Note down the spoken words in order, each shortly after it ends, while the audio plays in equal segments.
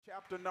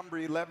chapter number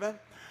 11.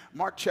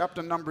 Mark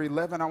chapter number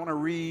 11. I want to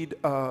read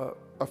a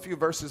few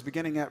verses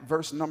beginning at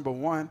verse number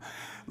 1.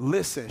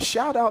 Listen,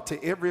 shout out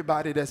to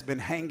everybody that's been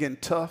hanging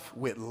tough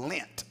with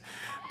Lent.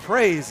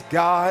 Praise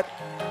God.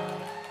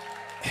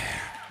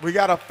 We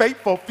got a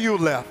faithful few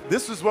left.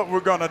 This is what we're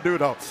going to do,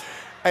 though.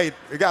 Hey,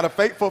 we got a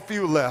faithful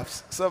few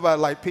left.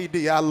 Somebody like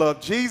PD, I love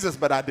Jesus,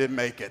 but I didn't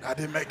make it. I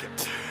didn't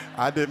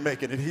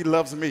make it. And he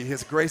loves me.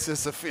 His grace is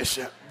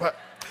sufficient. But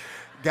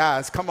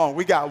guys, come on.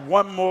 We got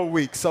one more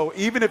week. So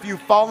even if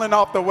you've fallen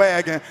off the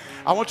wagon,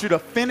 I want you to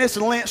finish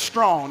Lent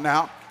strong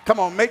now. Come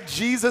on, make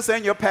Jesus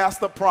and your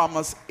pastor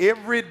promise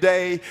every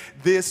day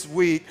this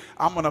week,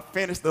 I'm going to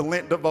finish the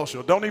Lent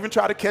devotional. Don't even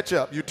try to catch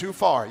up. You're too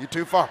far.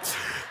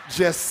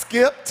 Just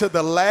skip to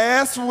the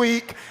last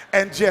week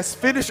and just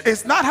finish.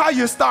 It's not how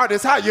you start,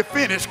 it's how you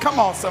finish. Come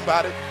on,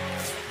 somebody.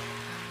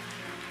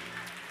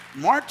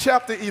 Mark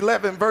chapter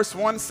 11, verse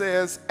 1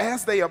 says,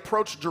 as they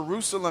approached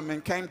Jerusalem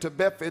and came to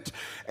Bethphage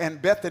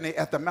and Bethany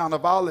at the Mount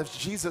of Olives,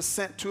 Jesus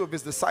sent two of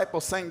his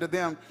disciples, saying to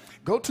them,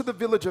 go to the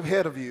village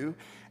ahead of you,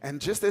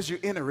 and just as you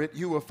enter it,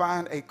 you will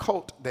find a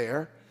colt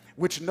there,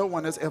 which no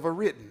one has ever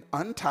ridden.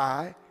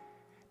 Untie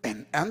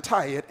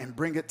it and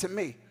bring it to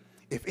me.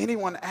 If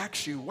anyone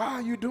asks you, why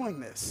are you doing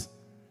this?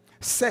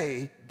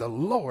 Say, the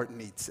Lord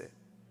needs it,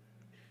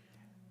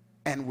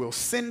 and we'll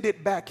send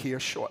it back here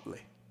shortly.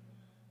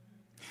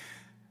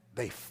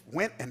 They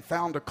went and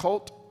found a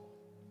colt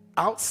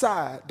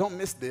outside. Don't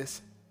miss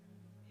this.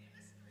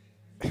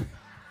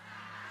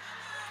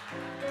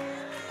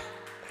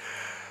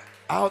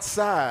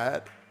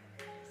 Outside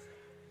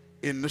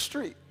in the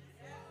street.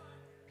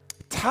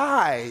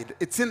 Tied.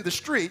 It's in the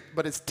street,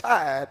 but it's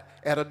tied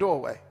at a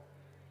doorway.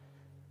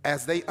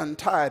 As they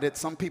untied it,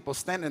 some people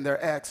standing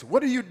there asked,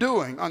 what are you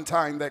doing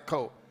untying that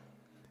colt?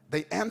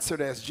 They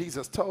answered as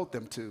Jesus told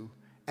them to,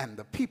 and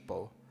the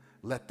people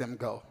let them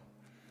go.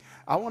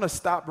 I want to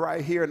stop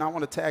right here, and I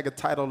want to tag a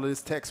title to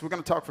this text. We're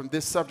going to talk from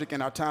this subject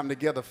in our time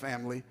together,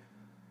 family.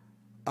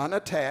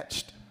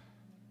 Unattached,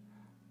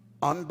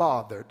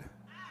 unbothered,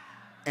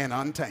 and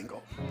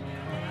untangled.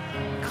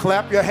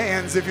 Clap your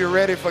hands if you're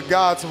ready for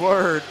God's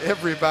word,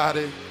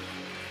 everybody.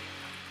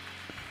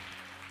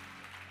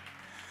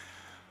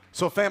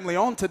 So family,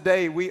 on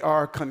today we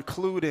are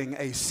concluding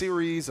a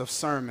series of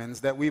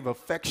sermons that we've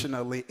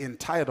affectionately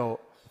entitled,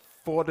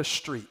 For the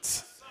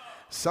Streets.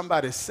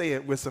 Somebody say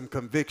it with some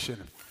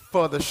conviction,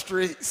 for the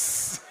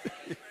streets.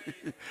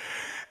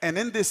 And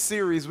in this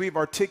series, we've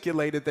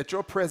articulated that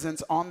your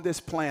presence on this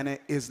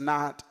planet is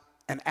not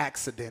an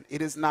accident.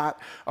 It is not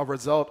a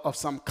result of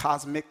some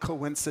cosmic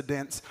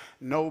coincidence.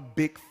 No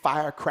big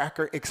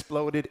firecracker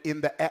exploded in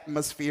the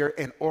atmosphere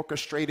and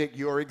orchestrated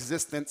your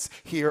existence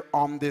here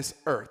on this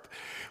earth.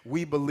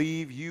 We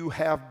believe you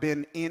have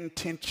been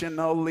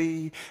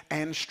intentionally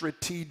and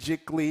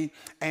strategically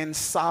and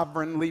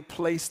sovereignly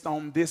placed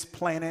on this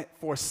planet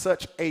for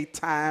such a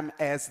time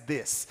as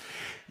this.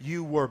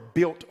 You were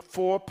built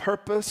for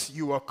purpose,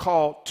 you were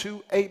called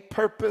to a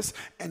purpose,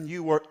 and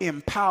you were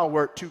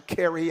empowered to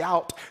carry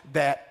out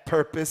that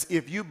purpose.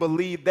 If you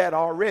believe that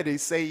already,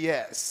 say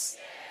yes.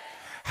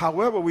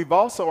 However, we've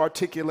also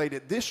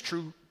articulated this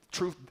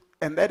truth,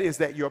 and that is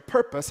that your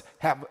purpose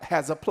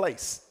has a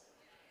place.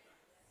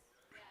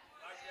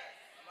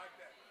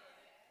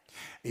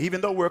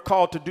 Even though we're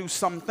called to do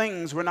some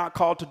things, we're not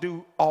called to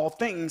do all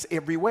things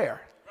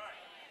everywhere.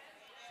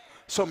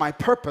 So my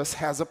purpose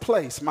has a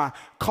place. My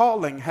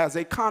calling has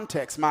a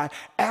context. My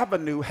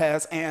avenue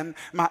has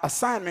my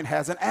assignment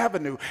has an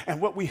avenue. And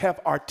what we have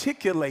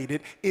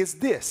articulated is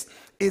this,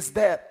 is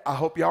that, I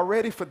hope y'all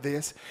ready for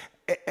this,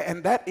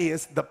 and that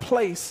is the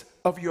place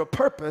of your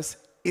purpose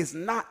is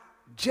not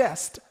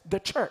just the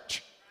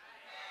church.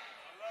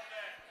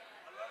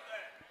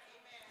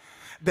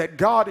 That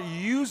God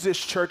uses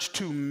church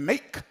to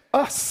make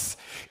us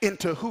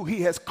into who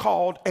he has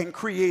called and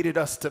created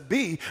us to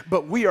be,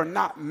 but we are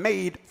not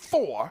made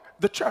for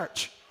the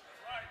church.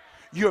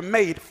 You're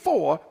made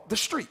for the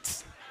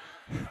streets.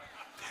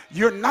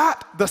 You're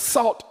not the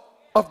salt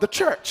of the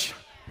church.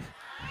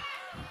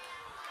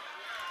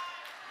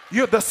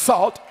 You're the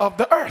salt of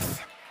the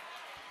earth.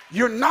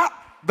 You're not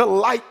the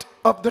light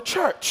of the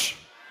church.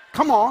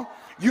 Come on,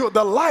 you're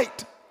the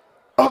light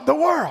of the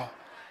world.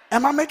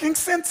 Am I making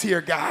sense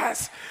here,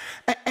 guys?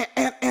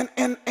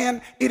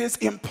 And it is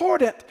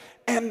important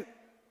and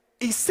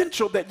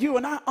essential that you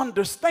and I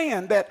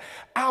understand that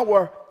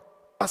our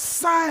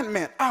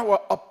assignment,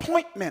 our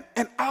appointment,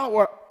 and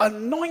our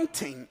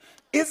anointing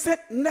isn't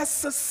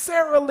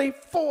necessarily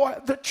for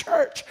the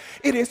church.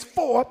 It is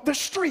for the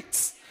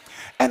streets.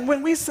 And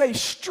when we say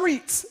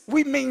streets,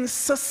 we mean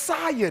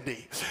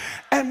society.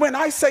 And when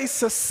I say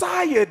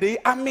society,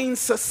 I mean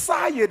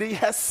society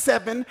has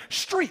 7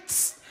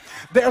 streets.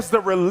 There's the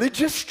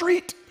religious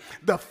street,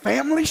 the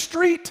family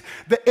street,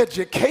 the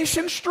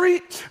education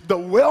street, the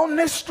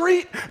wellness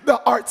street, the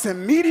arts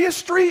and media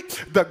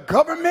street, the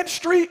government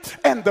street,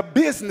 and the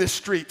business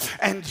street.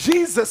 And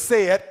Jesus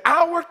said,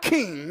 our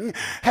King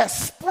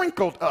has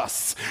sprinkled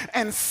us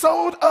and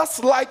sowed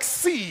us like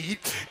seed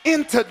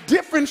into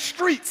different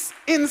streets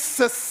in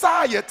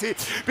society,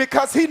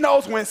 because he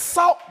knows when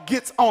salt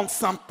gets on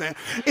something,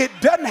 it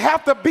doesn't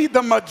have to be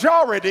the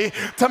majority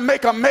to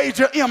make a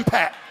major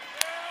impact.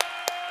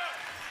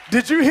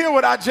 Did you hear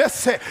what I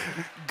just said?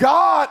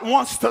 God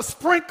wants to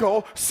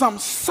sprinkle some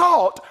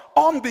salt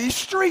on these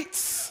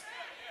streets.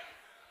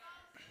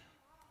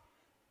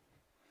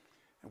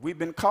 We've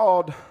been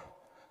called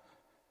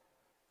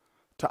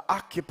to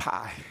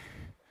occupy,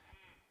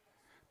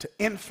 to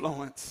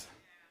influence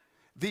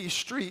these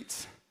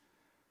streets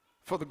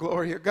for the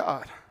glory of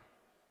God.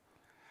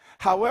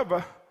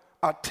 However,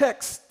 our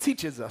text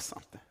teaches us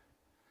something.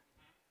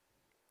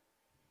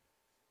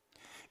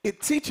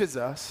 It teaches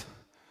us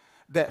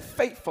that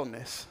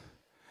faithfulness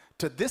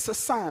to this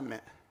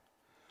assignment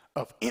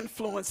of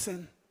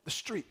influencing the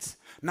streets,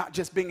 not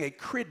just being a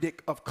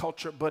critic of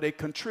culture, but a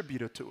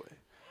contributor to it.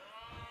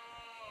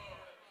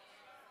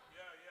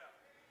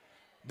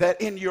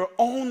 That in your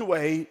own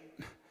way,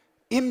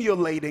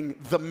 emulating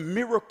the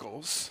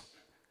miracles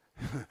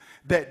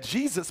that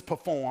Jesus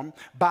performed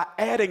by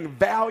adding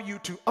value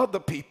to other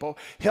people,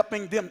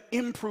 helping them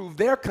improve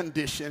their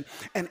condition,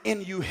 and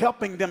in you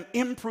helping them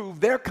improve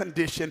their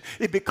condition,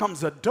 it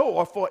becomes a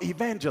door for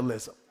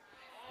evangelism.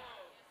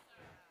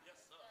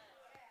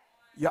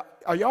 Yeah,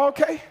 are y'all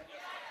okay?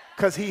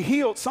 Because he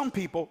healed some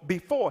people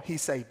before he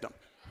saved them.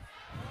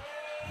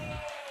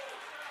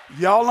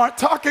 Y'all aren't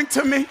talking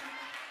to me.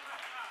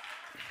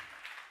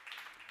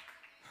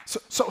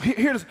 So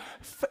here's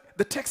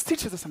the text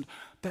teaches us something.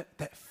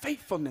 That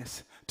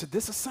faithfulness to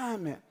this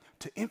assignment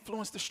to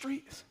influence the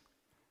streets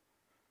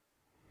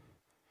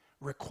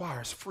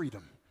requires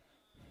freedom.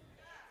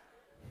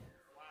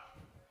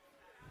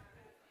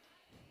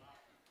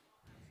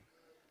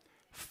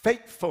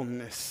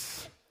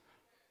 Faithfulness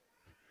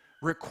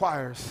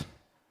requires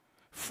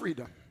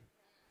freedom.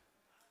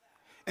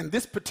 And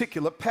this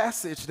particular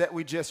passage that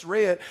we just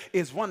read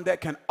is one that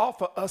can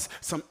offer us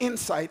some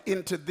insight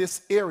into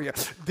this area.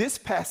 This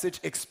passage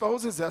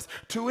exposes us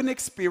to an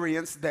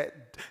experience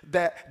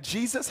that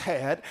Jesus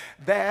had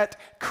that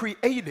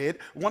created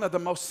one of the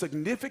most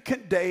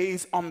significant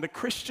days on the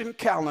Christian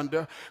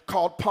calendar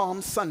called Palm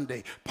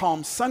Sunday.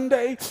 Palm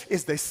Sunday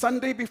is the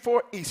Sunday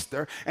before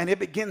Easter, and it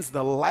begins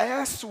the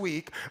last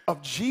week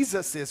of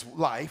Jesus's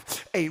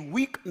life, a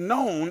week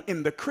known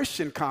in the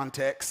Christian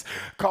context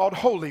called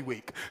Holy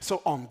Week.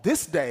 So on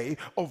this day,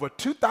 over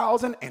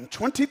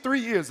 2,023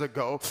 years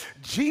ago,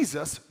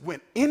 Jesus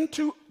went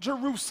into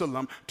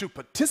Jerusalem to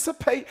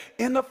participate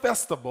in a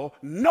festival,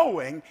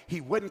 knowing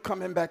he wasn't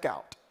coming back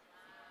out.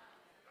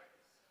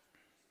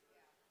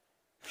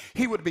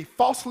 He would be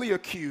falsely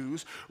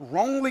accused,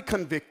 wrongly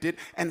convicted,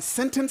 and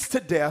sentenced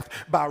to death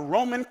by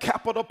Roman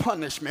capital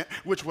punishment,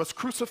 which was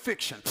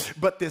crucifixion.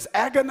 But this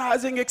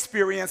agonizing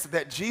experience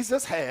that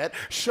Jesus had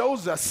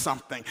shows us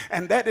something,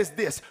 and that is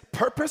this: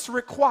 purpose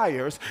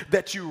requires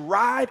that you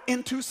ride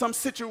into some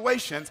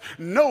situations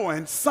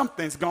knowing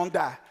something's gonna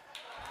die.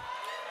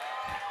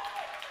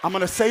 I'm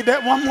gonna say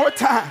that one more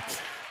time.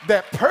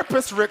 That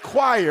purpose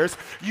requires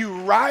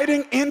you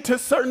riding into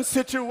certain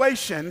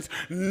situations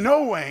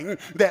knowing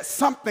that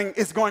something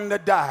is going to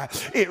die.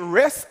 It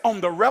rests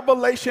on the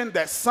revelation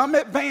that some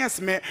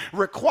advancement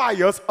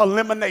requires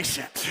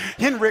elimination.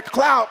 Henry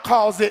Cloud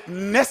calls it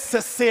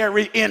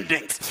necessary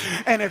endings.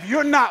 And if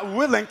you're not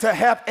willing to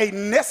have a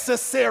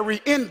necessary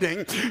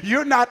ending,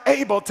 you're not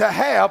able to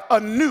have a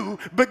new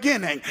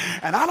beginning.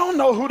 And I don't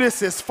know who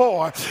this is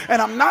for,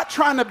 and I'm not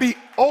trying to be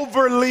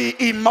overly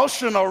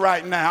emotional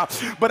right now,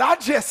 but I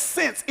just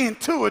sense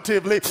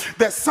intuitively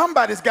that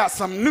somebody's got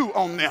some new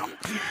on them.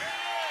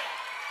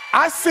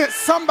 I sense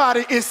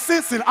somebody is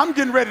sensing, I'm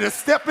getting ready to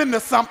step into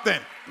something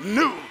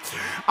new.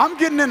 I'm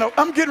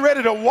getting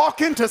ready to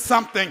walk into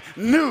something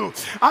new.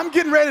 I'm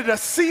getting ready to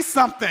see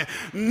something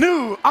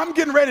new. I'm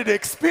getting ready to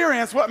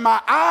experience what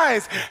my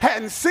eyes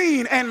hadn't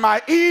seen and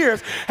my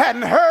ears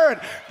hadn't heard.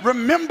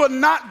 Remember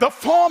not the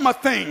former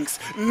things,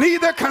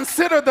 neither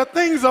consider the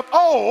things of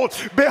old.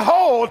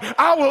 Behold,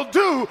 I will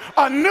do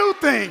a new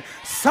thing.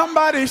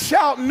 Somebody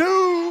shout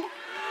new.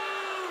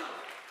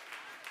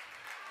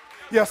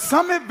 Yeah,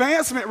 some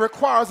advancement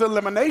requires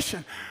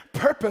elimination.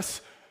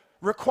 Purpose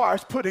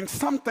requires putting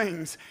some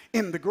things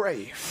in the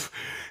grave.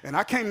 And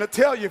I came to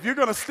tell you, if you're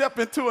going to step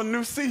into a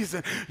new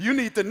season, you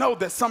need to know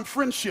that some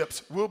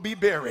friendships will be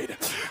buried.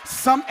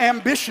 Some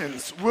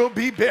ambitions will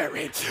be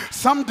buried.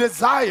 Some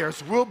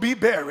desires will be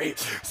buried.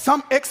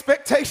 Some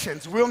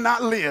expectations will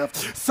not live.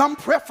 Some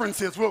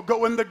preferences will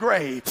go in the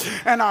grave.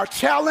 And our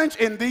challenge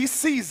in these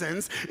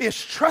seasons is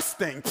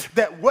trusting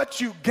that what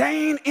you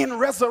gain in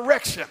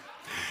resurrection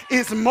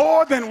is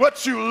more than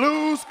what you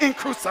lose in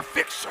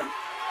crucifixion.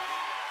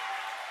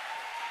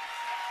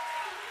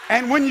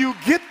 And when you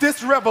get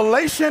this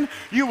revelation,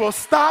 you will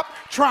stop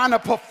trying to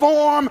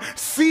perform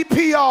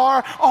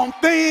CPR on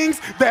things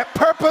that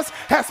purpose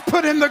has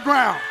put in the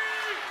ground.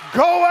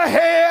 Go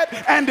ahead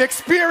and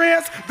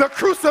experience the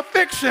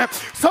crucifixion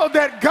so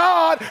that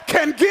God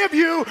can give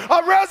you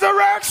a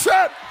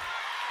resurrection.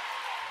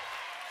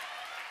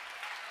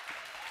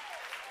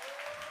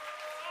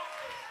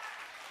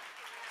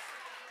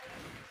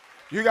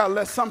 You got to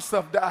let some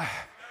stuff die.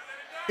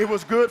 It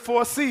was good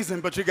for a season,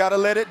 but you got to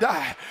let it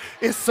die.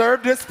 It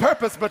served its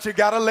purpose, but you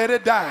got to let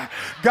it die.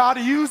 God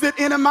used it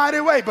in a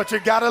mighty way, but you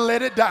got to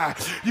let it die.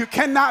 You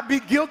cannot be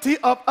guilty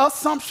of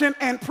assumption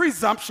and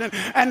presumption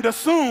and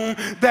assume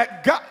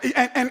that God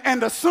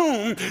and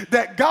assume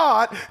that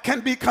God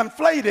can be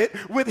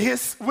conflated with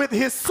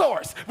his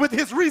source, with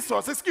his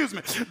resource. Excuse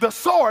me. The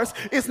source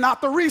is not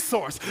the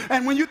resource.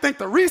 And when you think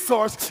the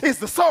resource is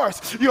the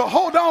source, you'll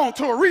hold on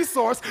to a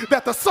resource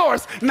that the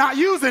source not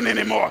using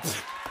anymore.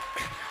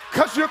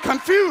 Because you're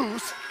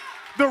confused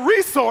the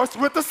resource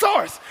with the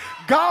source.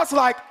 God's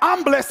like,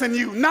 I'm blessing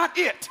you, not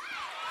it.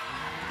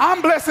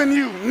 I'm blessing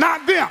you,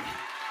 not them.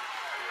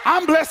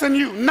 I'm blessing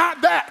you, not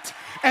that.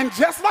 And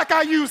just like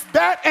I use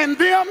that and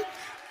them,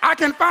 I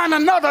can find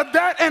another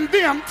that and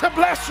them to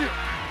bless you.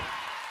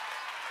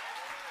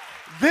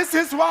 This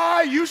is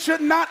why you should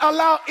not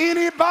allow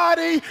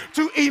anybody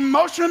to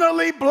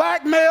emotionally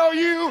blackmail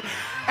you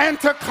and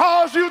to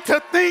cause you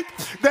to think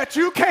that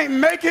you can't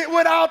make it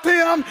without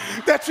them,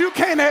 that you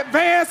can't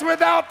advance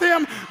without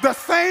them. The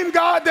same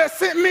God that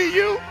sent me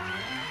you.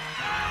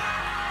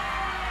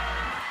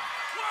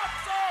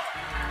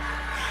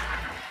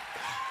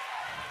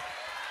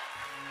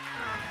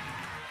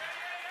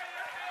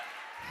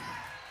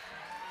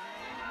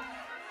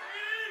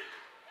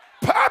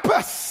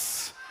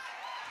 Purpose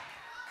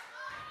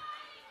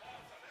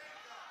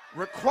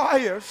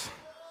requires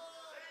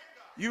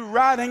you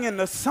riding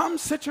into some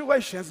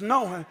situations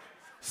knowing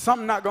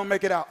something not going to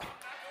make it out.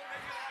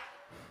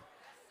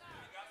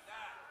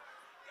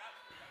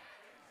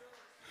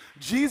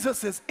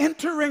 Jesus is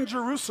entering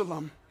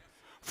Jerusalem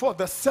for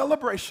the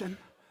celebration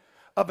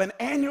of an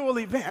annual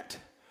event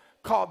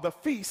called the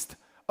Feast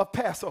of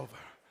Passover.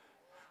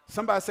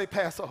 Somebody say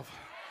Passover.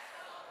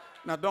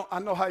 Now, I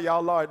know how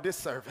y'all are at this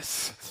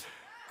service.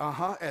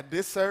 At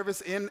this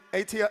service in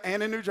ATL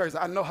and in New Jersey.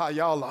 I know how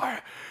y'all are.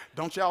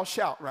 Don't y'all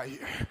shout right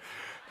here.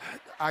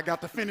 I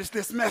got to finish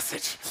this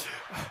message.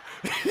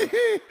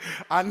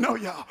 I know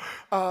y'all.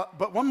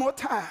 But one more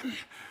time.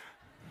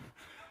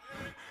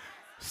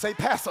 Say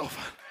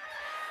Passover.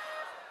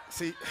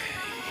 See.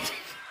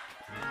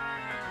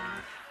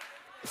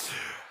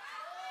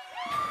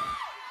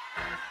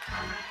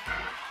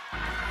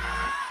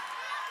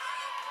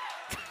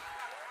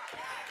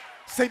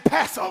 Say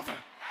Passover.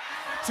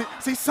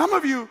 See, some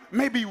of you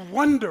may be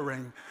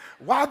wondering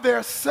why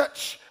there's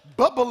such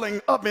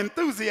bubbling of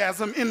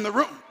enthusiasm in the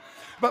room.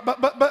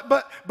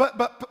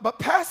 But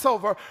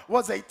Passover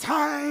was a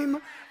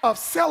time of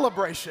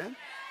celebration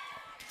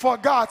for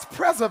God's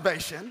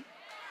preservation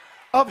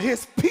of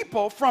his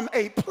people from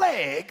a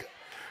plague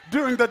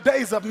during the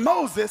days of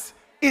Moses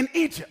in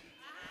Egypt.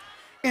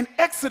 In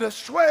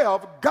Exodus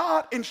 12,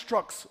 God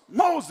instructs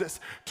Moses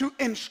to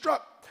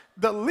instruct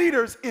the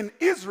leaders in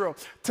Israel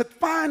to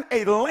find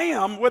a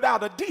lamb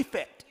without a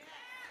defect.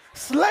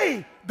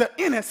 Slay the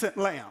innocent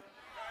lamb.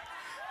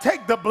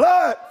 Take the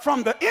blood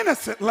from the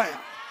innocent lamb.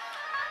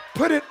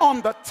 Put it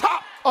on the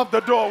top of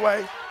the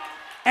doorway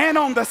and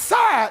on the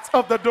sides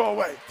of the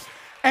doorway.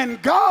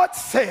 And God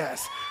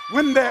says,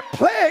 when that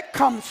plague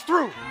comes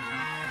through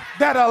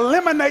that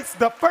eliminates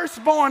the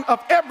firstborn of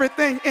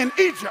everything in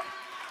Egypt,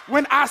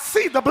 when I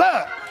see the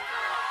blood,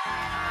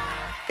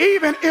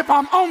 even if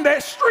I'm on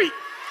that street,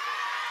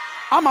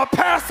 I'm going to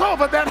pass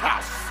over that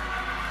house.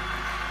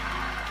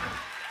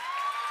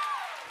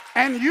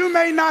 And you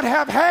may not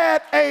have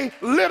had a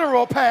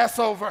literal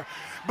Passover,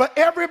 but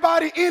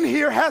everybody in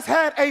here has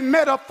had a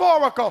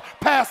metaphorical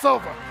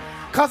Passover,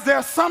 because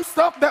there's some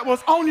stuff that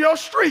was on your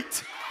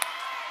street,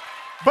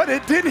 but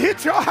it didn't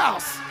hit your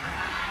house.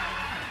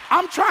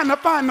 I'm trying to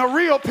find the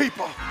real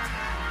people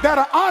that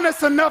are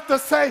honest enough to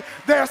say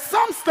there's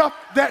some stuff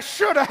that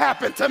should have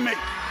happened to me,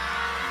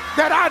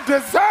 that I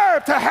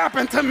deserve to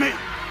happen to me.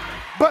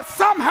 But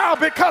somehow,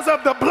 because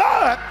of the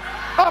blood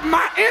of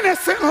my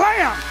innocent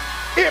lamb,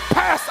 it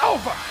passed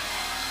over.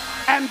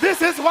 And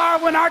this is why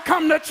when I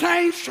come to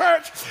Change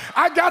Church,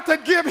 I got to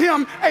give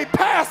him a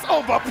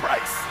Passover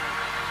praise.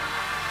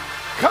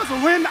 Because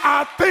when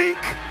I think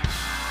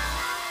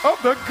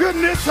of the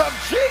goodness of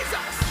Jesus,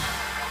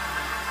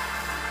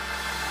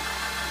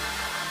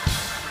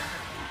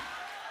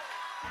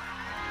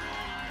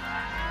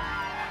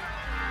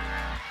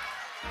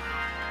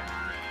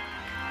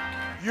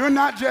 you're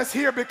not just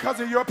here because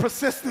of your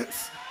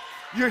persistence.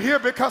 You're here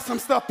because some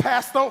stuff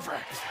passed over.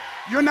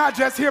 You're not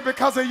just here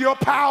because of your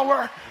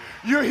power.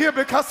 You're here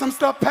because some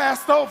stuff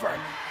passed over.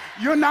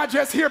 You're not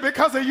just here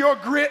because of your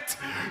grit.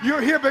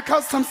 You're here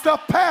because some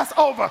stuff passed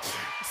over.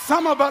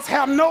 Some of us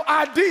have no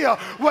idea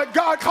what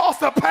God calls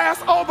to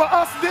pass over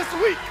us this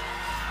week.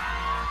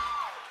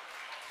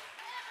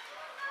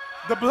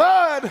 The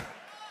blood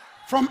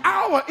from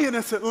our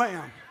innocent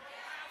lamb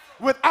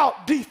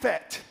without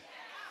defect.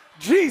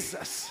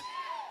 Jesus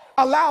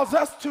allows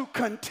us to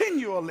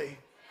continually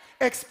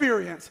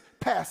experience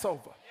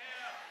Passover,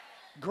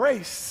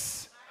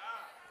 grace,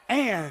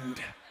 and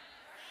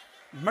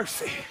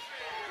mercy.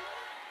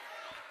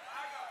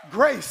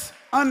 Grace,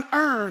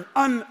 unearned,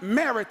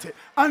 unmerited,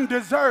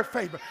 undeserved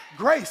favor.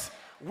 Grace,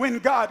 when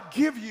God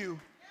gives you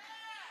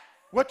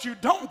what you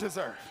don't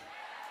deserve.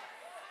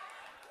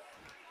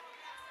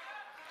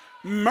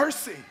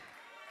 Mercy,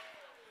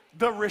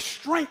 the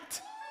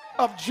restraint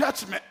of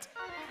judgment,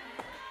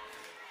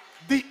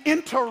 the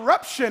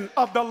interruption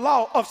of the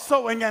law of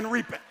sowing and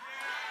reaping.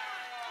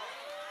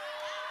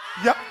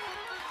 Yep.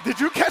 Did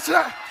you catch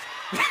that?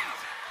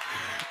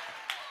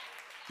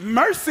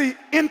 Mercy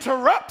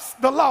interrupts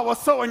the law of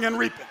sowing and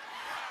reaping,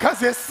 because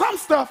there's some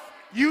stuff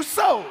you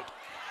sowed.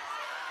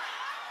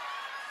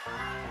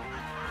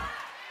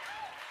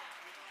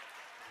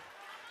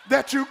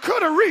 That you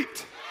could have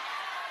reaped,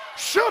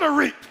 should have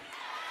reaped,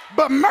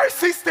 but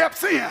mercy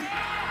steps in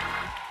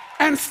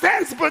and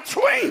stands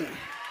between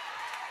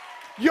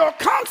your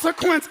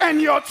consequence and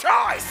your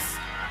choice.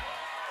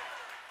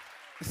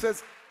 It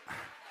says,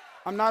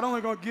 I'm not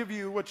only going to give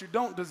you what you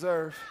don't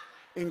deserve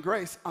in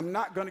grace, I'm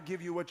not going to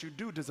give you what you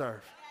do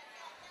deserve.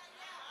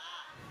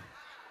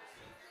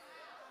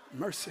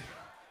 Mercy.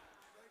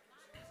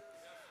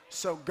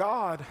 So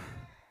God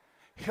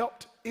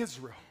helped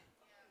Israel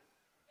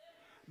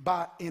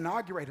by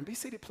inaugurating, be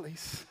seated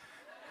please,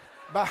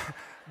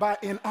 by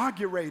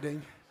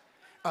inaugurating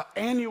an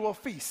annual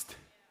feast.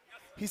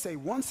 He said,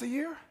 once a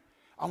year,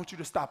 I want you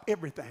to stop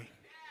everything.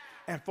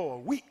 And for a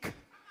week,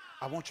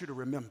 I want you to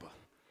remember.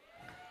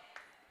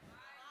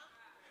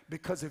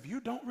 Because if you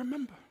don't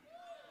remember,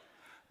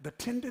 the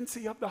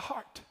tendency of the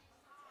heart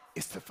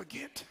is to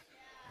forget.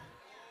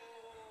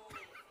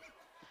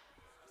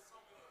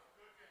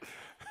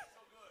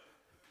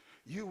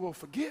 You will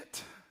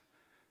forget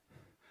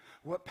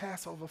what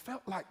Passover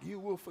felt like. You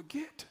will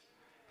forget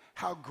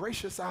how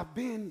gracious I've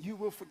been. You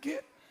will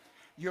forget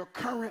your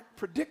current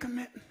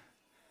predicament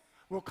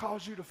will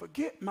cause you to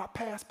forget my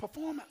past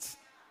performance.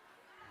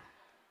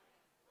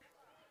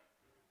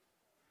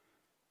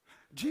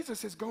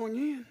 Jesus is going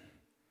in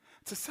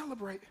to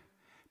celebrate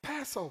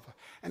Passover.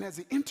 And as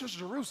he enters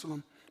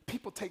Jerusalem,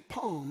 people take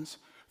palms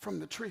from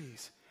the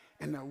trees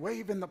and they're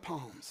waving the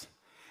palms.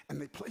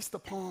 And they place the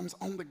palms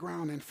on the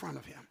ground in front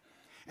of him.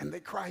 And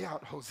they cry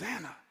out,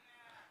 Hosanna,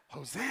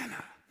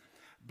 Hosanna.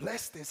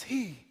 Blessed is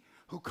he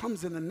who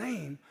comes in the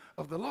name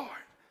of the Lord.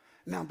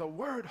 Now the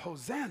word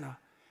Hosanna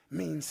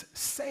means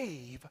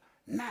save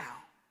now.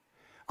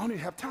 I don't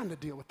even have time to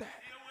deal with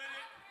that.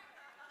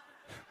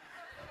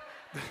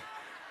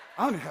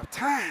 I don't even have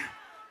time.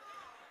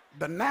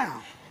 The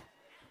now,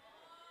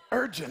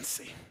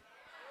 urgency.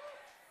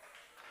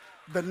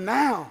 The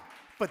now,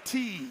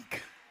 fatigue.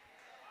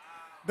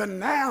 The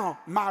now,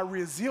 my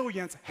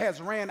resilience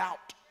has ran out.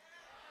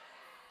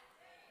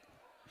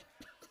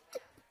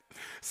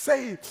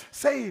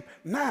 Save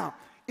now.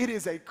 It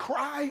is a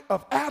cry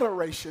of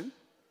adoration,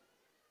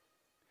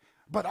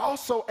 but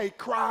also a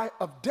cry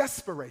of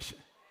desperation.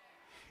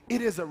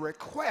 It is a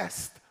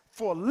request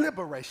for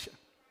liberation.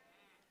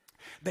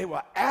 They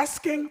were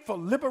asking for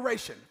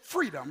liberation,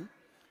 freedom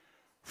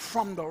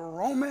from the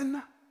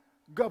Roman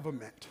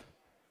government.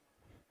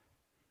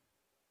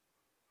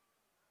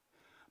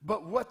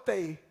 But what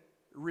they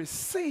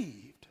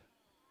received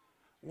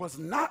was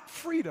not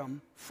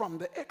freedom from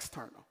the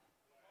external.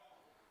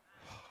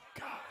 Oh,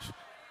 gosh.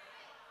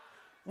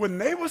 When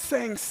they were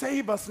saying,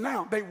 save us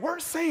now, they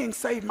weren't saying,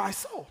 save my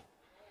soul.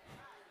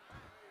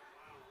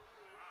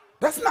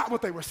 That's not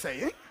what they were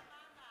saying.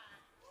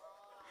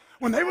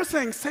 When they were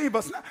saying, save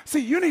us now, see,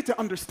 you need to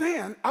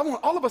understand, I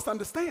want all of us to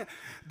understand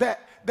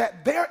that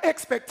their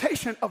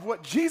expectation of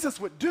what Jesus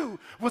would do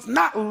was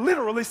not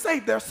literally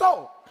save their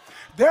soul.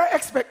 Their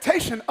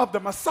expectation of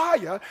the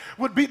Messiah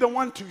would be the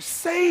one to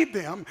save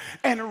them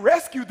and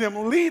rescue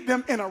them, lead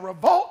them in a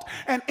revolt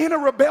and in a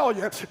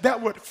rebellion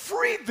that would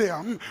free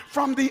them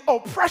from the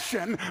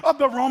oppression of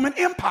the Roman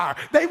Empire.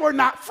 They were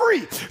not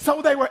free,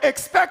 so they were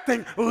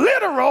expecting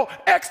literal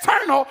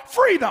external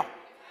freedom.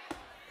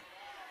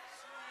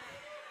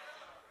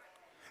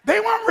 They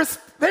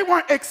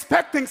weren't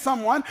expecting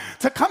someone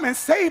to come and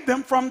save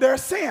them from their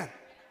sin.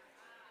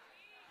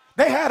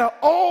 They had an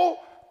old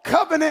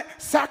covenant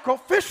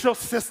sacrificial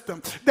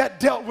system that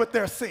dealt with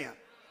their sin.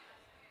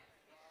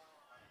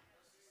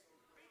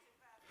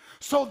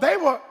 So they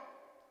were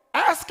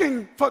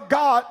asking for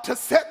God to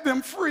set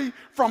them free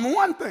from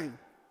one thing.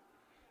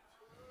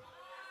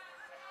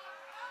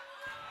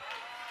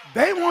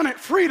 They wanted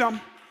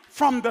freedom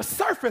from the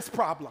surface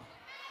problem.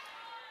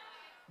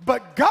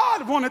 But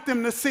God wanted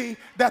them to see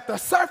that the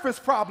surface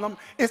problem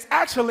is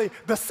actually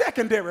the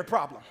secondary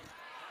problem.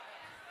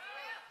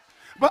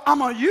 But I'm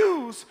going to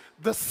use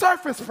the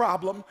surface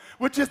problem,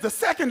 which is the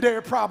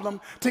secondary problem,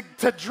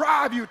 to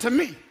drive you to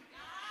me.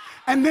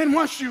 And then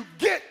once you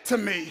get to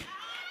me,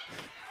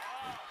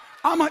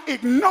 I'm going to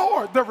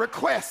ignore the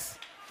request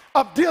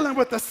of dealing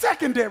with the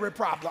secondary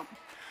problem.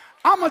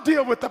 I'm going to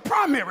deal with the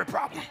primary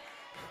problem.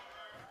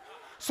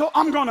 So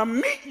I'm going to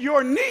meet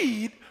your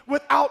need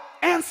without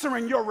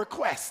answering your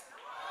request.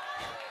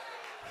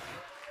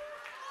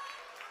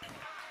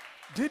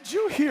 Did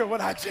you hear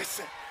what I just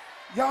said?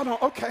 Y'all don't,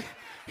 okay.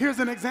 Here's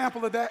an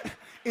example of that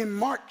in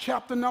Mark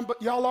chapter number,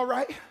 y'all all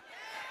right?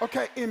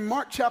 Okay, in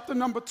Mark chapter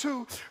number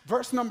 2,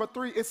 verse number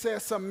 3, it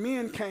says, some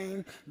men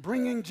came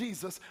bringing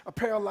Jesus, a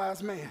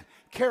paralyzed man,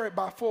 carried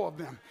by 4 of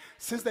them.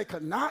 Since they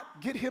could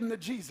not get him to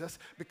Jesus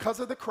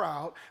because of the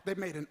crowd, they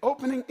made an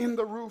opening in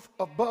the roof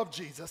above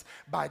Jesus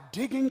by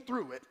digging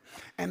through it,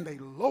 and they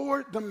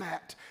lowered the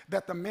mat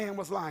that the man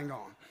was lying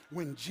on.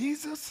 When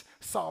Jesus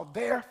saw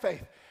their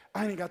faith,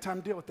 I ain't got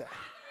time to deal with that.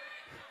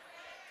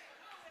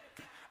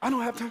 I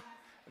don't have time.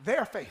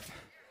 Their faith.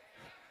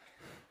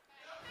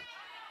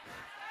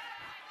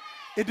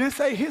 It didn't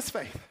say his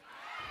faith.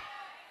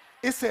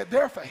 It said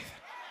their faith.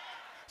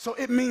 So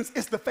it means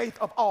it's the faith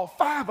of all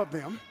 5 of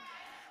them,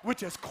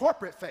 which is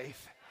corporate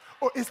faith,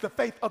 or it's the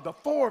faith of the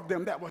 4 of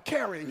them that were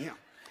carrying him.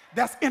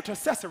 That's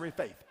intercessory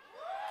faith.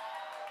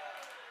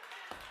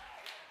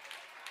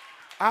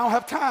 I don't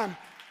have time,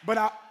 but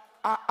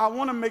I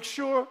want to make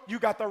sure you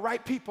got the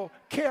right people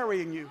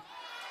carrying you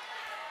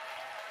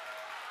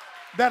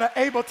that are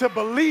able to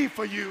believe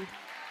for you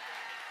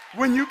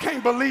when you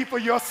can't believe for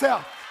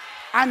yourself.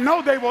 I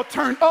know they will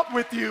turn up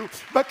with you,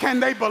 but can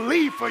they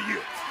believe for you?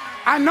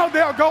 I know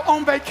they'll go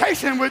on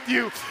vacation with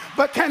you,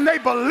 but can they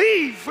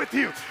believe with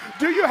you?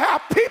 Do you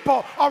have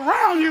people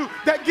around you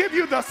that give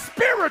you the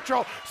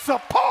spiritual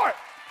support?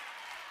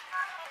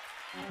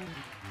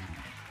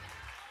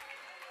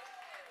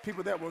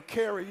 People that will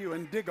carry you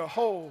and dig a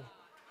hole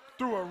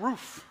through a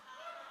roof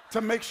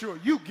to make sure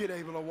you get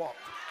able to walk.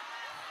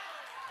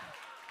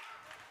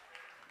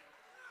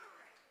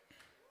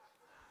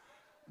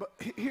 But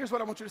here's what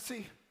I want you to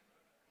see.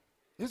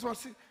 Here's what I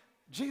see.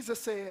 Jesus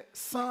said,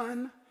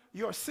 son,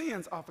 your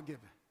sins are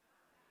forgiven.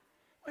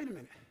 Wait a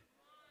minute.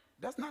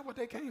 That's not what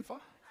they came for.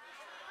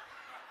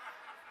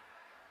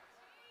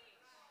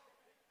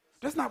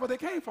 That's not what they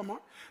came for,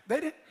 Mark.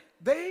 They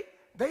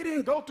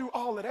didn't go through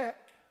all of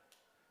that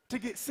to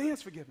get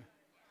sins forgiven.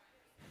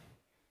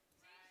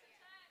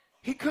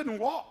 He couldn't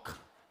walk.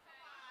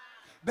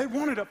 They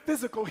wanted a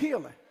physical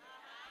healing.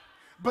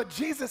 But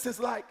Jesus is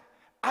like,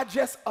 I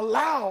just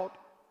allowed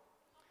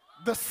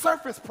the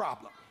surface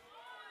problem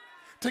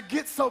to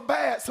get so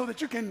bad so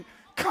that you can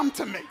come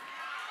to me.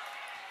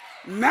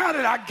 Now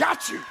that I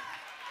got you,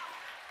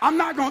 I'm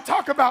not going to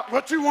talk about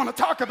what you want to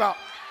talk about.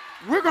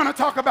 We're going to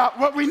talk about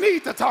what we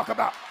need to talk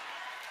about.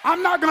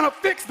 I'm not going to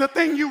fix the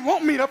thing you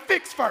want me to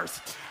fix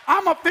first.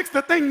 I'm going to fix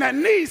the thing that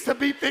needs to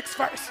be fixed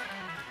first.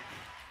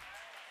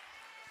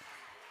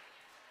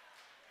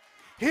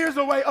 Here's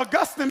the way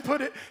Augustine put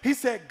it. He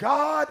said,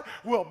 God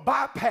will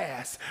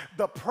bypass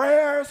the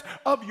prayers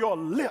of your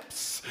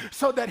lips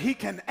so that he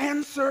can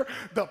answer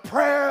the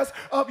prayers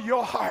of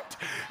your heart.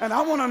 And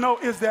I want to know,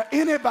 is there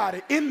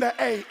anybody in the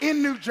A,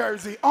 in New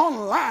Jersey,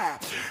 online,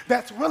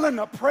 that's willing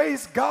to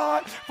praise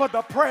God for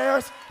the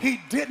prayers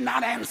he did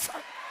not answer?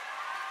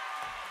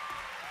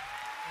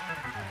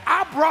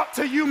 I brought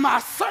to you my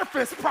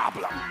surface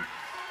problem.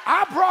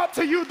 I brought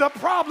to you the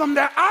problem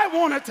that I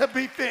wanted to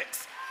be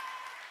fixed.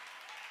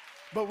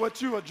 But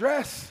what you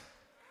addressed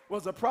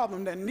was a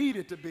problem that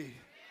needed to be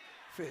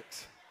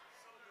fixed.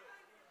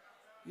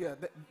 Yeah,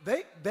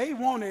 they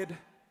wanted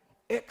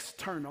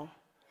external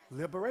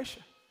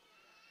liberation.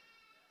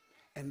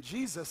 And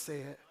Jesus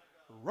said,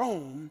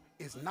 Rome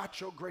is not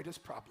your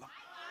greatest problem.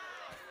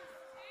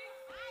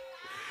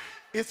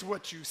 It's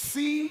what you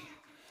see.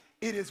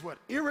 It is what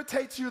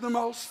irritates you the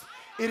most.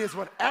 It is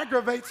what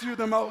aggravates you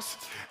the most.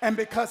 And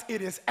because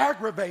it is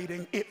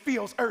aggravating, it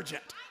feels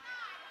urgent.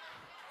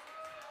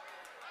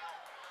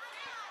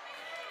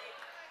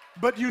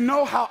 But you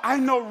know how I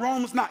know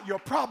Rome's not your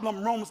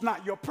problem? Rome's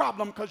not your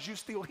problem because you're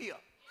still here.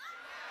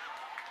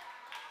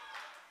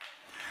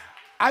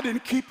 I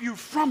didn't keep you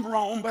from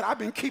Rome, but I've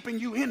been keeping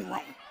you in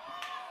Rome.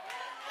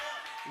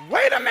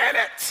 Wait a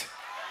minute.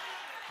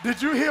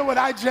 Did you hear what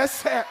I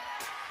just said?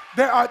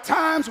 There are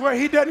times where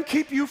he doesn't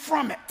keep you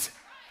from it,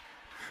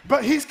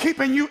 but he's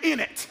keeping you in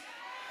it.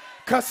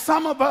 Because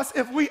some of us,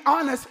 if we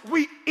honest,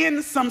 we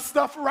in some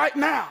stuff right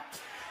now.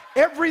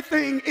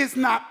 Everything is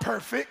not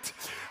perfect.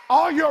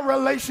 All your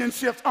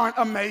relationships aren't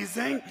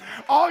amazing.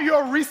 All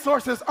your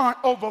resources aren't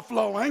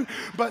overflowing.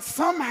 But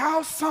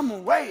somehow,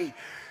 some way,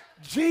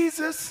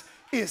 Jesus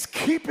is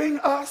keeping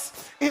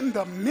us in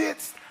the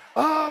midst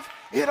of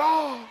it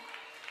all.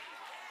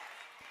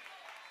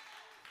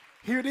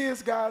 Here it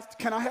is, guys.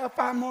 Can I have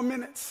 5 more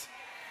minutes?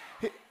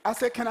 I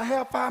said, can I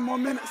have 5 more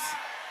minutes?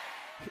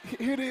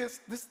 Here it is.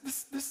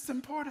 This is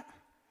important.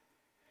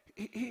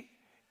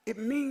 It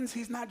means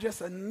he's not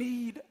just a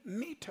need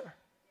meter.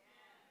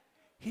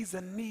 He's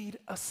a need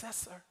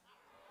assessor.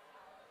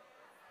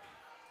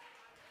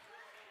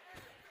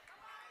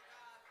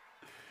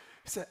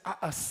 He said, I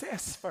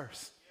assess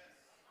first.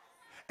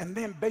 And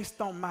then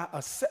based on my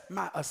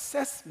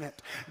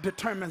assessment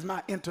determines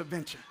my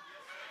intervention.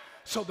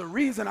 So the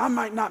reason I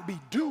might not be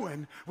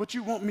doing what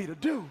you want me to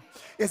do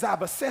is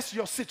I've assessed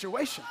your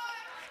situation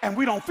and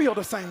we don't feel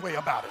the same way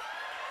about it.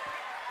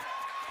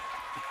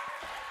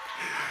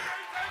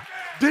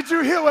 Did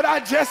you hear what I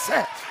just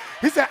said?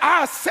 He said,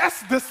 I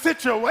assessed the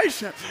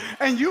situation,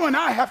 and you and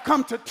I have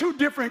come to two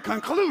different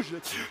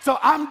conclusions. So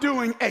I'm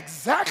doing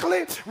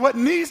exactly what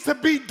needs to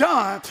be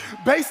done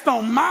based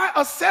on my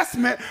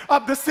assessment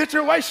of the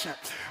situation.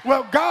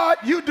 Well, God,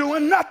 you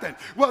doing nothing.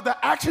 Well, the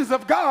actions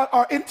of God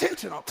are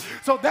intentional.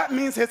 So that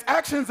means his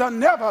actions are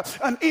never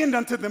an end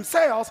unto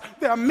themselves.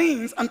 They're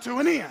means unto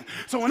an end.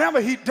 So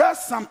whenever he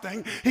does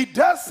something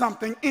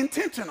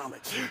intentionally.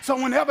 So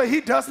whenever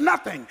he does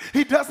nothing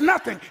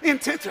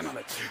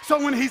intentionally.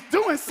 So when he's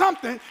doing something,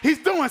 he's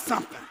doing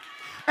something.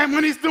 And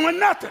when he's doing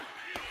nothing,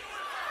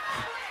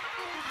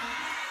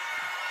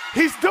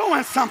 he's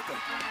doing something.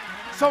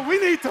 So we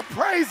need to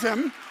praise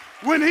him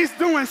when he's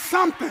doing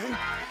something,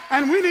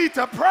 and we need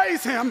to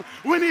praise him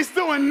when he's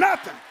doing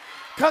nothing.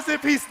 Because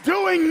if he's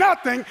doing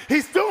nothing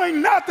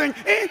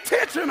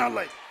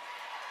intentionally.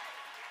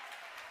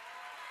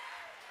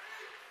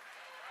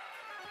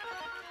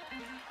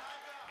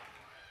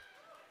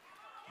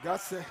 God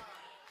said,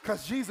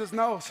 because Jesus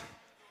knows.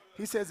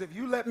 He says, if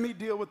you let me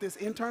deal with this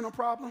internal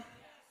problem,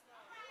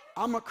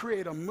 I'm going to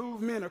create a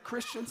movement of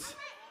Christians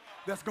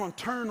that's going to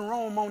turn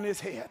Rome on its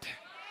head.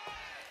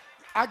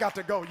 I got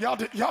to go. Y'all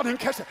didn't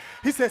catch that.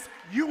 He says,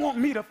 you want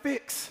me to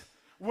fix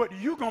what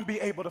you're going to be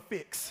able to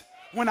fix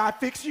when I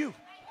fix you.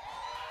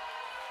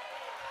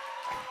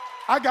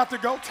 I got to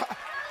go.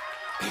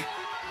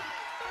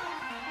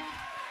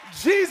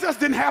 Jesus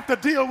didn't have to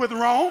deal with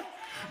Rome.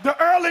 The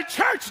early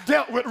church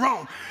dealt with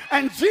Rome.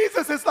 And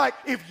Jesus is like,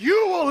 if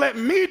you will let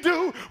me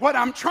do what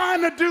I'm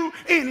trying to do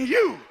in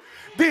you,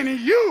 then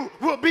you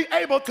will be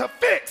able to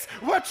fix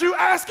what you're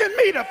asking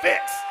me to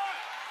fix.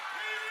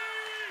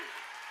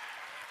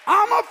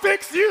 I'm going to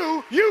fix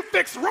you, you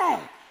fix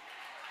Rome.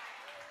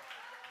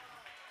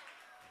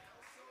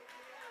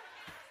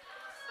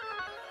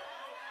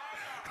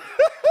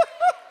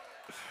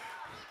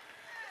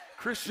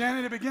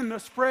 Christianity began to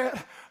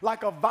spread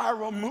like a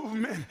viral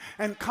movement,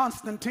 and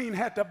Constantine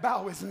had to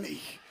bow his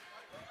knee.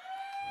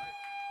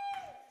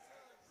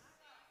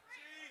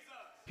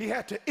 He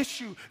had to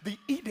issue the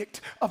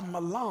Edict of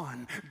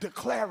Milan,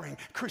 declaring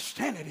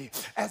Christianity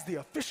as the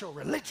official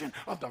religion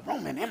of the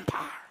Roman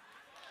Empire.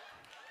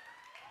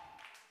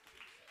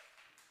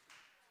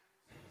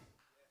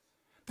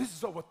 This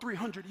is over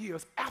 300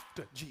 years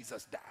after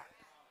Jesus died.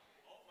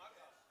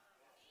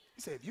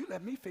 He said, if you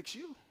let me fix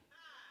you.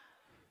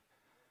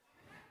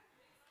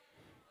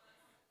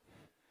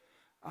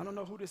 I don't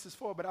know who this is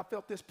for, but I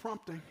felt this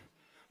prompting,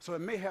 so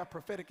it may have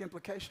prophetic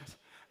implications.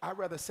 I'd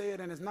rather say it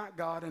and it's not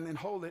God and then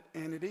hold it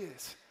and it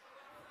is.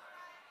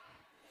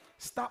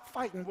 Stop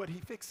fighting what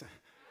he's fixing.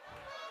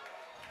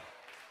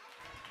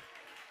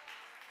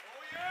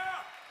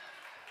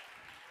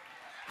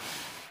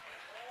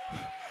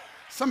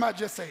 Somebody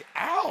just say,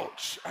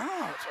 ouch,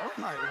 ouch.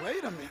 I'm like,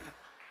 wait a minute.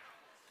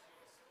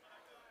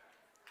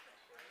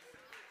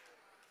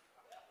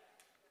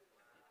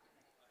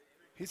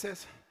 He said,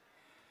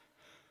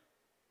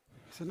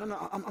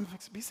 no, I'm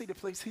be seated,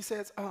 please. He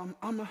says, I'm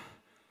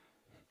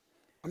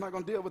not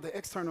going to deal with the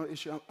external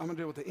issue. I'm going to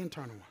deal with the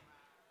internal one.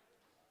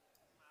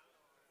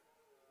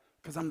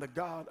 Because I'm the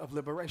God of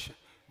liberation.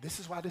 This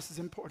is why this is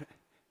important.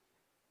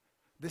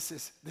 This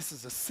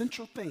is a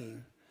central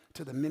theme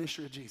to the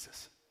ministry of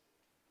Jesus.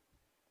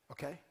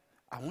 Okay?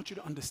 I want you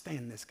to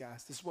understand this,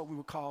 guys. This is what we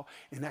would call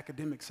in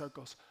academic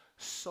circles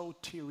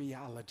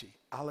soteriology.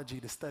 Ology,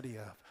 the study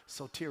of.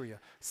 Soteria,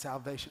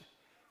 salvation.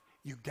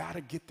 You got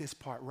to get this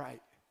part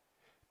right.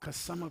 Because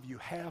some of you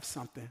have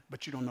something,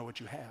 but you don't know what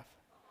you have.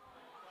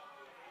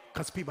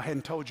 Because people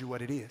hadn't told you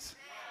what it is.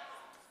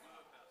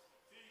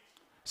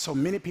 So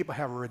many people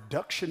have a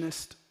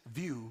reductionist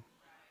view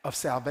of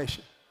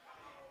salvation.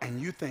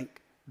 And you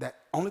think that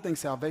only thing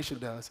salvation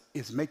does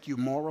is make you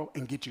moral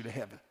and get you to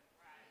heaven.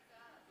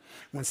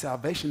 When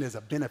salvation is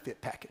a benefit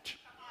package.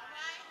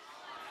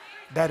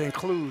 That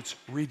includes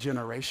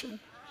regeneration,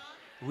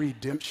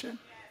 redemption,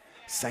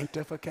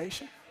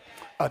 sanctification,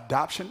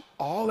 adoption.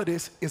 All of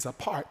this is a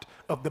part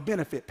of the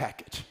benefit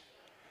package.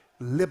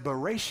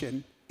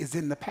 Liberation is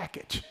in the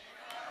package.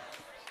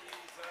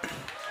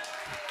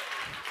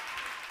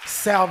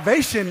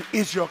 Salvation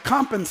is your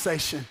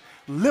compensation.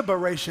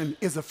 Liberation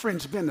is a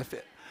fringe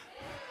benefit.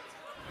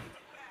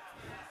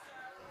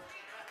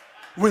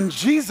 When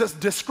Jesus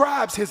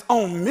describes his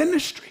own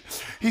ministry,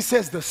 he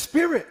says, the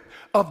Spirit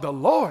of the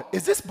Lord.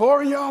 Is this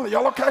boring, y'all? Are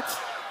y'all okay?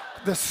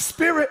 The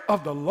Spirit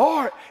of the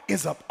Lord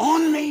is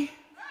upon me.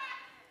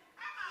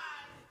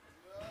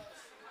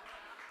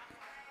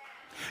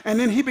 And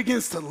then he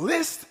begins to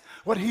list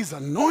what he's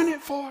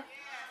anointed for.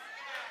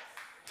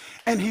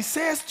 And he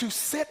says to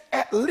set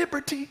at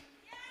liberty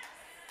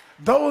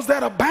those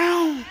that are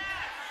bound.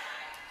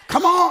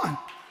 Come on.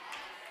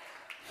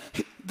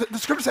 The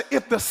scripture says,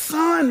 if the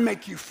Son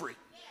make you free,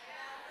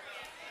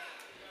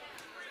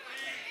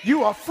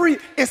 you are free.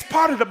 It's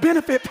part of the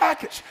benefit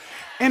package.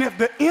 And if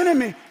the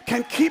enemy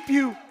can keep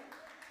you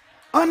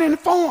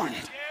uninformed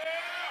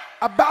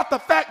about the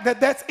fact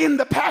that that's in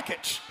the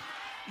package,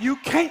 you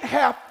can't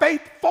have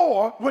faith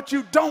for what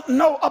you don't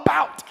know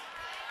about.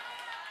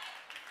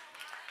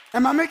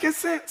 Am I making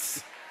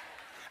sense?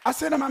 I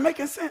said, am I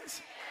making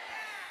sense?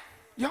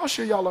 Y'all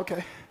sure y'all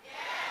okay?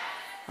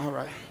 All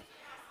right.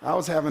 I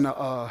was having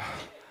I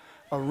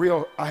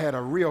had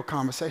a real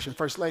conversation.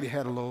 First lady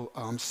had a little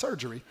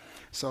surgery,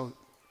 so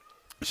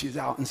she's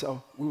out, and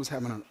so I was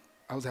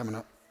having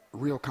a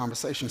real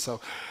conversation. So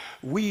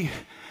we've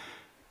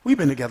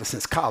been together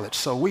since college,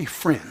 so we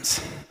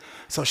friends.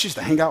 So she used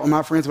to hang out with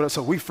my friends, whatever,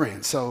 so we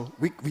friends. So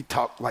we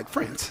talk like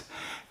friends.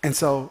 And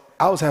so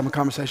I was having a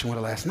conversation with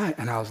her last night,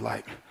 and I was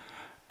like,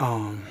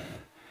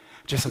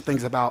 just some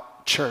things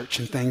about church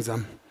and things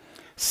I'm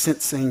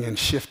sensing and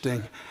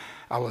shifting.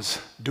 I was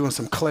doing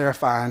some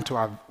clarifying to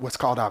what's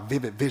called our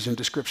vivid vision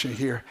description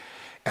here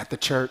at the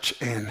church.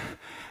 And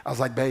I was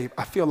like, babe,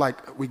 I feel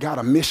like we got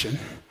a mission.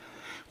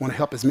 Want to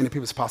help as many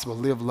people as possible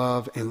live,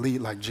 love, and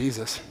lead like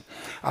Jesus.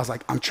 I was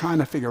like, I'm trying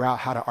to figure out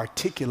how to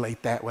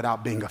articulate that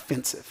without being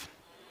offensive.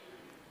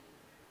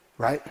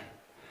 Right?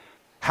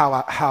 How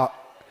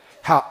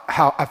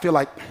I feel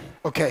like,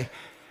 okay,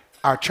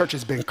 our church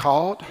has been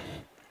called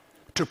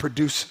to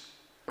produce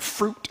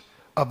fruit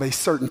of a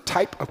certain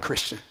type of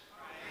Christian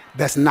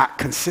that's not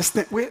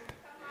consistent with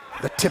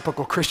the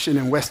typical Christian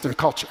in Western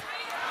culture.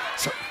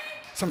 So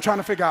I'm trying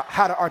to figure out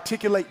how to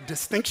articulate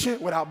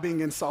distinction without being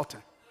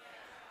insulting.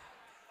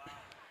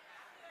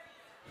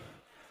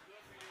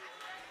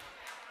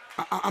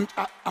 I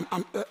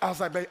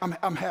was like, babe,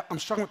 I'm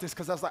struggling with this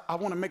because I was like, I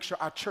want to make sure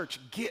our church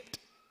get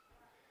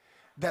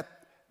that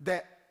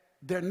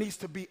there needs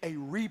to be a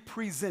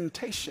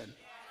representation.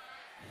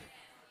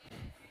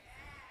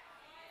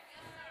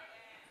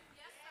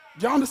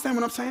 Y'all understand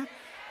what I'm saying?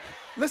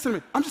 Listen to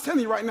me. I'm just telling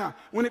you right now,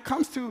 when it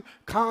comes to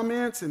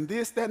comments and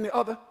this, that, and the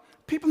other,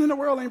 people in the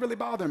world ain't really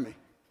bothering me.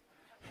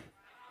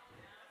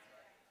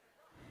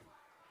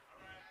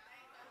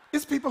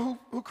 It's people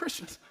who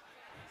Christians.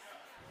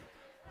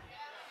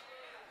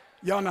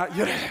 Y'all not,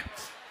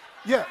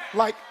 yeah,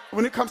 like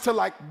when it comes to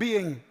like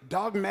being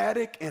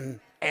dogmatic and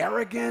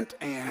arrogant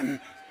and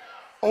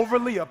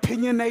overly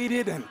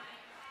opinionated and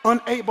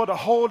unable to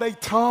hold a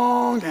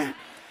tongue and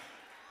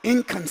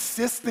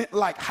inconsistent,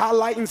 like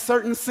highlighting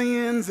certain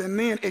sins and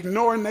then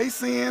ignoring their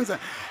sins. And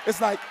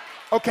it's like,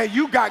 okay,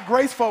 you got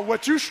grace for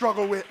what you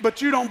struggle with, but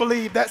you don't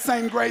believe that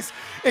same grace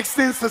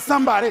extends to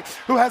somebody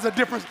who has a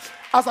different.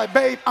 I was like,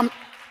 babe,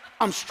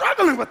 I'm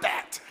struggling with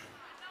that.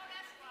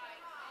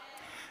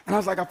 And I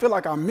was like, I feel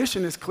like our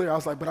mission is clear. I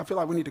was like, but I feel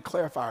like we need to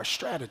clarify our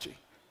strategy.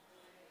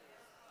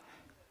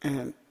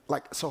 And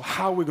like, so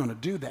how are we going to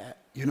do that,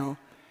 you know?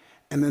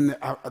 And then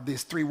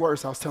these three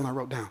words I was telling, I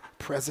wrote down: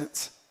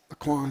 presence.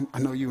 Laquan, I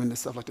know you in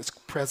this stuff like this: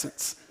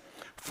 presence,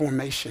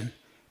 formation,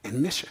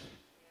 and mission.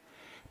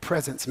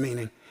 Presence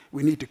meaning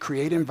we need to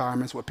create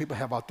environments where people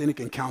have authentic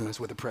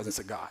encounters with the presence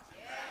of God.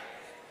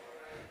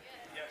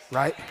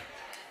 Right?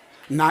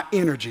 Not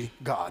energy,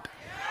 God.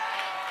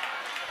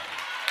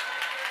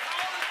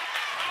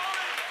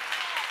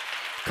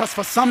 Because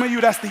for some of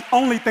you, that's the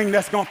only thing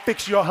that's going to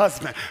fix your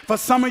husband. For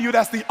some of you,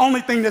 that's the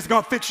only thing that's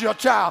going to fix your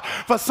child.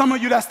 For some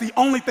of you, that's the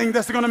only thing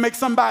that's going to make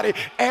somebody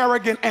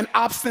arrogant and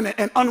obstinate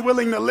and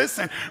unwilling to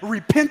listen,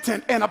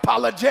 repentant and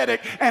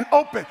apologetic and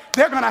open.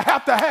 They're going to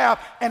have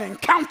an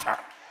encounter.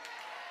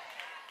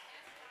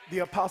 The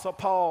Apostle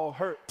Paul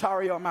heard,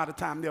 Tario, I'm out of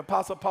time. The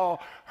Apostle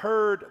Paul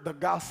heard the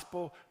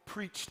gospel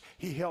preached.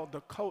 He held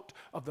the coat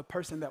of the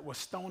person that was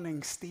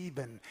stoning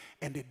Stephen,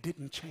 and it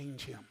didn't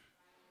change him.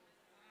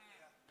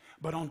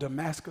 But on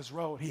Damascus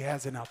Road, he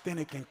has an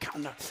authentic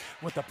encounter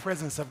with the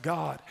presence of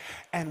God.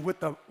 And with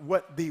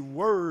what the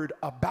word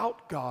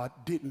about God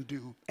didn't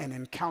do, an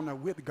encounter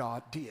with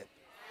God did.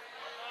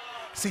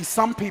 See,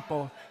 some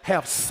people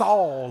have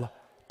Saul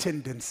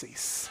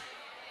tendencies.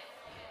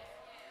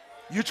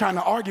 You're trying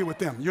to argue with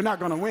them. You're not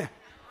going to win.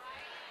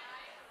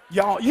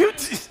 Y'all, you're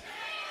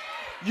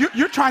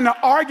trying to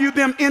argue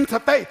them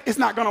into faith. It's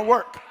not going to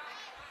work.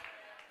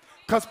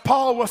 Because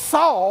Paul was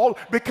Saul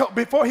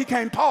before he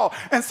came Paul.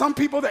 And some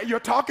people that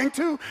you're talking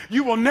to,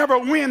 you will never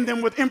win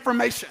them with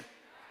information.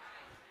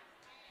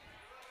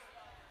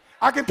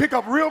 I can pick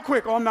up real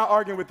quick. Oh, I'm not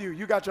arguing with you.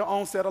 You got your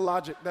own set of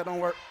logic. That don't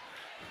work.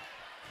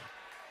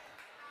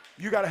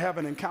 You got to have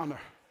an encounter.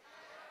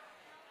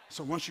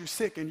 So once you're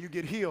sick and you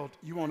get healed,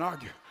 you won't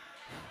argue.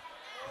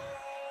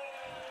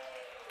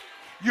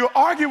 You'll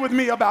argue with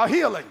me about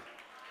healing.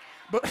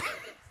 But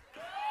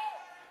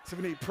so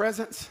we need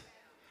presence.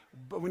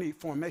 But we need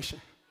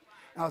formation.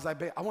 And I was like,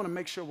 babe, I want to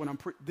make sure when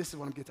this is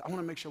what I'm getting to. I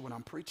want to make sure when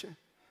I'm preaching,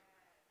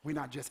 we're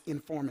not just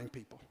informing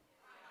people,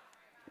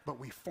 but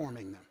we're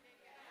forming them.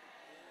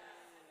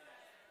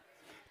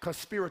 Because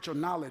spiritual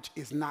knowledge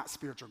is not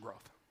spiritual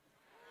growth.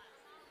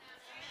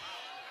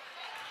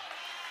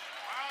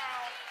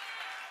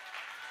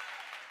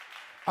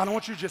 I don't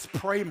want you to just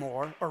pray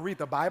more or read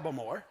the Bible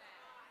more.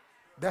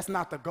 That's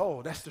not the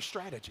goal. That's the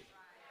strategy.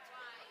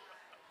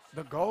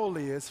 The goal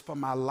is for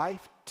my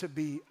life to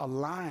be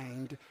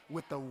aligned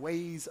with the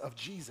ways of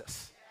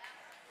Jesus.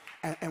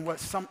 And what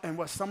some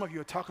of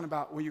you are talking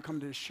about when you come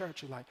to this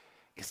church, you're like,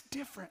 it's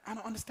different. I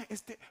don't understand.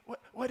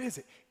 What is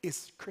it?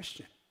 It's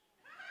Christian.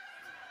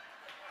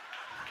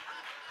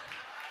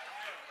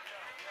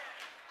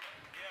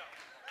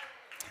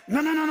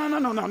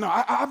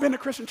 No. I've been to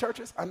Christian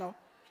churches. I know.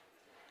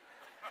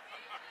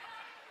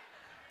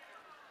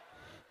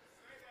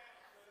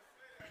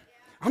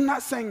 I'm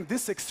not saying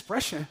this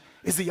expression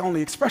is the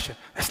only expression.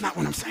 That's not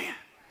what I'm saying.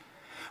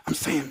 I'm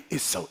saying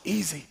it's so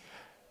easy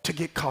to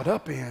get caught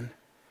up in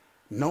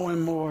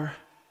knowing more,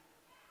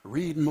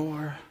 read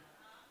more,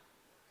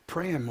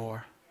 praying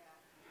more,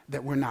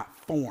 that we're not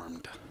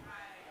formed.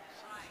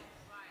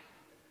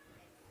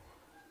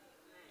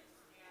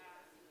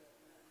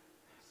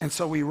 And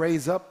so we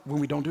raise up, when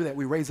we don't do that,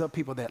 we raise up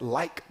people that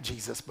like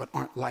Jesus but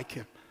aren't like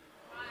him.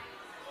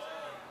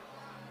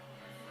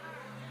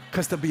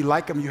 Because to be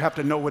like him, you have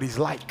to know what he's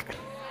like.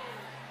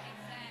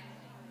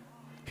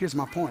 Here's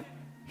my point.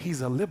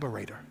 He's a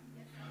liberator.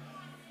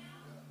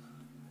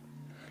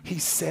 He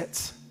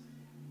sets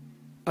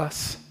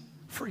us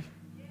free.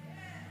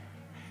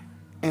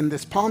 And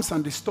this Palm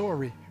Sunday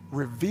story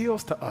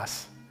reveals to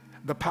us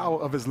the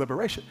power of his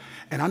liberation.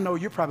 And I know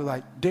you're probably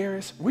like,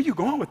 Darius, where you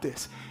going with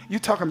this? You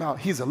talking about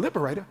he's a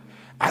liberator.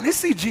 I didn't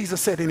see Jesus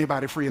set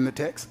anybody free in the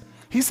text.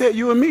 He said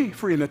you and me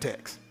free in the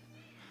text.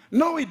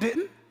 No, he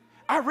didn't.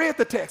 I read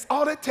the text.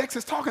 All that text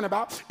is talking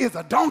about is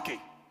a donkey.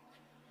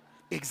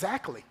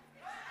 Exactly.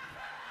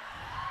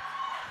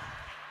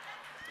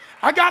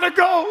 I gotta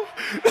go.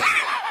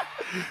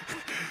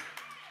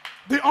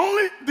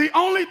 The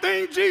only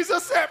thing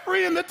Jesus set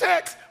free in the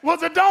text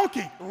was a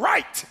donkey.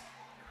 Right.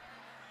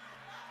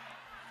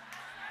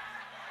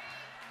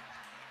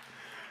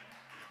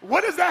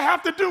 What does that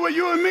have to do with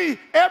you and me?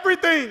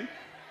 Everything.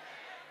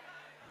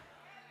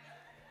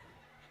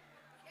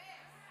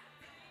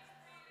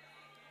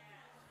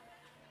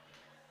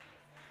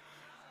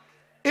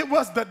 It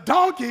was the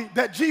donkey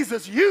that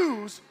Jesus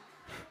used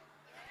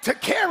to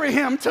carry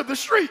him to the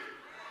street.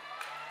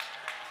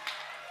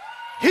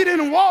 He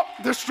didn't walk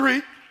the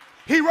street.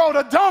 He rode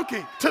a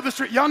donkey to the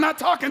street. Y'all not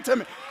talking to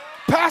me.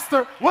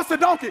 Pastor, what's the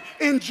donkey?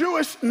 In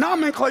Jewish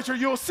nomenclature,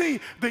 you'll see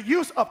the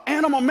use of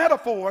animal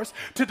metaphors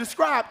to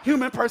describe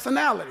human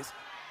personalities.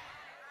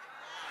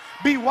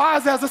 Be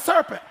wise as a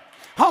serpent,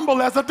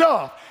 humble as a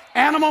dove.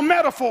 Animal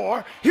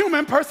metaphor,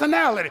 human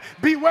personality.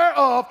 Beware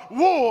of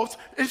wolves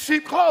in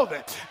sheep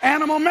clothing.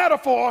 Animal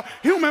metaphor,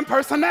 human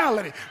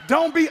personality.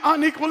 Don't be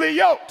unequally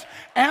yoked.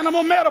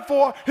 Animal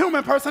metaphor,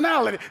 human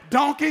personality.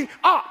 Donkey,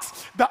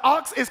 ox. The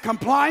ox is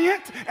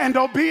compliant and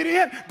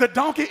obedient. The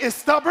donkey is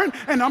stubborn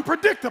and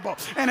unpredictable.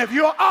 And if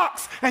you're an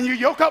ox and you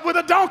yoke up with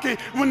a donkey,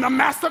 when the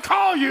master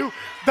calls you,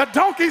 the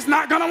donkey's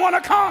not going to want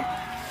to come.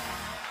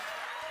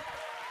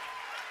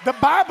 The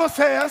Bible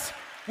says,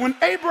 when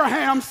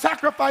Abraham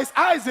sacrificed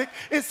Isaac,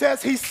 it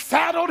says he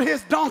saddled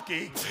his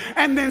donkey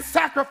and then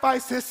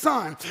sacrificed his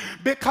son,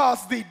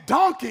 because the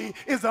donkey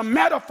is a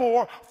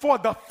metaphor for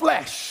the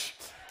flesh.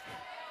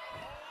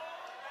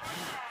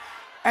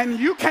 And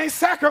you can't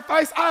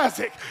sacrifice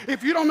Isaac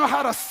if you don't know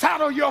how to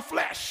saddle your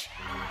flesh.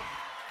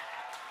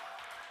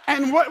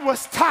 And what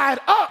was tied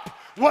up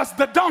was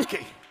the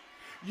donkey.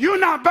 You're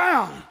not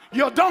bound.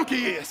 Your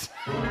donkey is.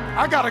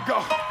 I gotta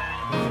go.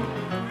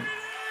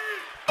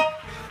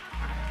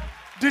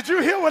 Did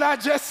you hear what I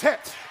just said?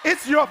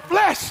 It's your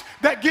flesh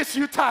that gets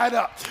you tied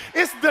up.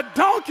 It's the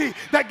donkey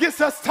that gets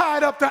us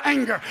tied up to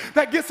anger,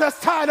 that gets us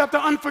tied up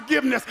to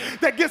unforgiveness,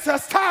 that gets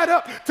us tied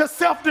up to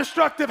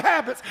self-destructive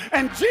habits.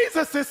 And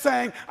Jesus is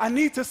saying, I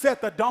need to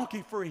set the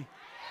donkey free.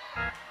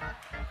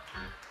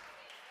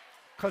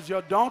 Because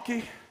your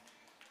donkey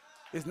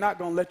is not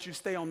going to let you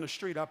stay on the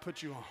street I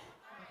put you on.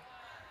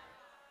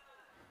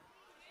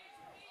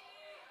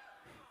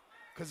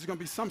 Because there's going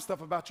to be some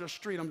stuff about your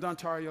street, I'm done,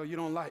 Tario, you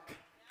don't like.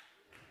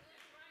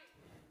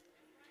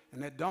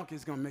 And that donkey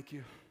is going to make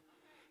you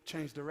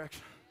change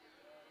direction.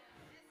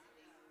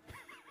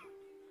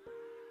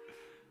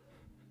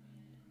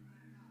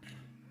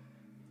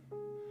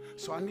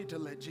 So I need to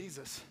let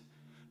Jesus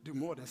do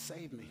more than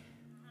save me.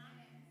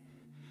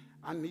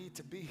 I need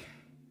to be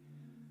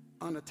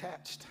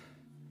unattached,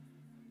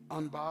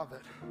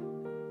 unbothered,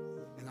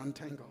 and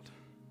untangled.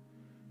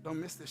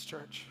 Don't miss this,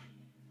 church.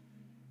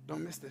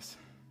 Don't miss this.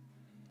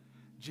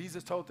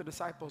 Jesus told the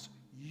disciples,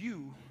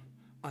 you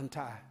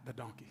untie the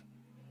donkey.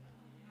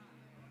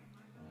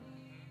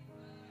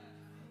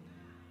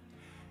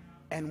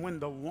 And when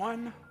the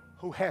one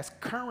who has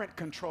current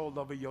control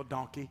over your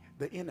donkey,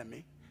 the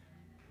enemy,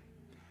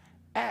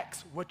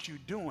 asks what you're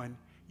doing,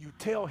 you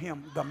tell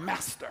him the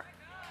master.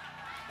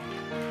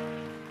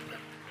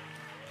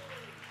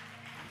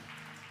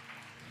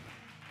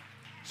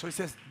 So he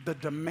says, the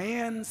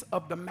demands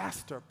of the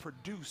master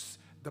produce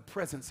the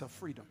presence of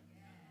freedom.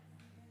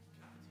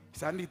 He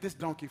said, I need this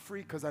donkey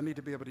free because I need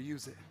to be able to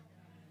use it.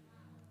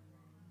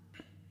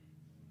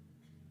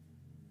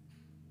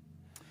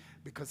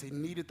 Because he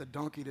needed the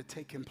donkey to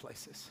take him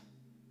places.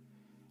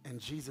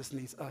 And Jesus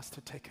needs us to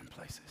take him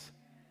places.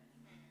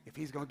 If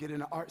he's going to get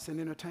into arts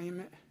and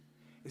entertainment,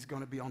 it's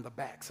going to be on the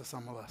backs of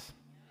some of us.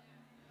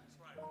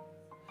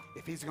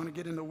 If he's going to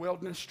get into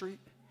Wilderness Street,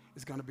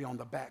 it's going to be on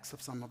the backs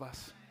of some of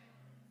us.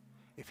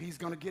 If he's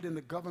going to get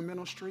into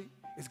Governmental Street,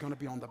 it's going to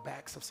be on the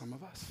backs of some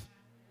of us.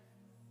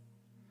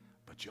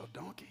 But your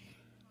donkey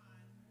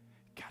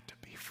got to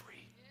be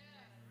free.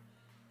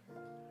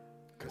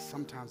 Because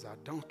sometimes our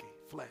donkey,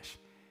 flesh,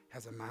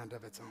 has a mind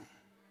of its own.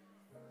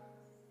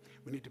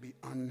 We need to be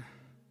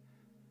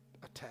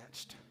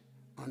unattached,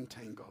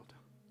 untangled,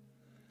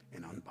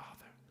 and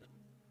unbothered.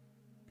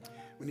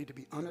 We need to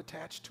be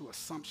unattached to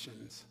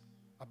assumptions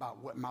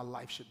about what my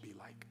life should be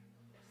like.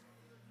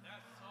 That's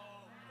so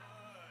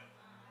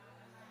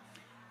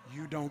good.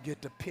 You don't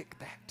get to pick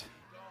that.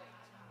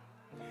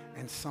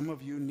 And some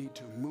of you need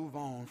to move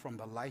on from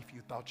the life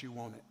you thought you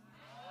wanted.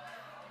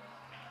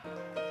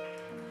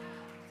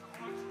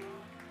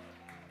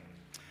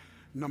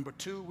 Number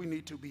two, we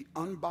need to be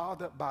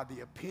unbothered by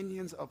the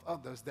opinions of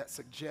others that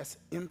suggest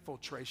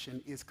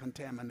infiltration is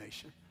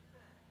contamination.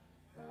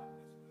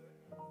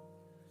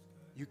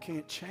 You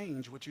can't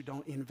change what you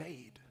don't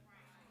invade.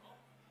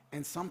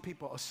 And some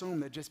people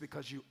assume that just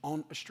because you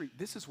own a street,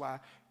 this is why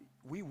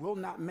we will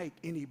not make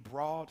any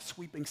broad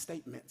sweeping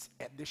statements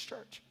at this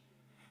church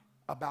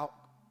about,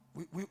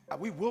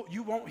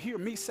 you won't hear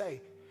me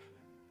say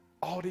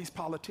all these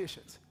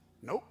politicians.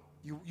 Nope,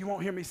 you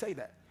won't hear me say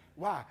that.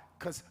 Why?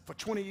 Because for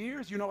 20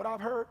 years, you know what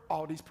I've heard?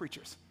 All these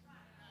preachers.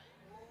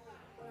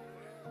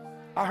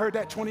 I heard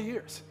that 20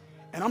 years.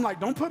 And I'm like,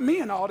 don't put me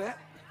in all that.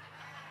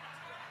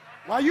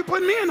 Why are you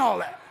putting me in all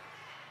that?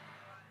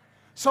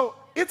 So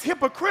it's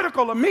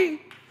hypocritical of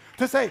me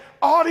to say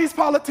all these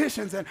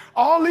politicians and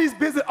all these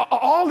business,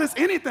 all this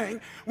anything,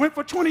 when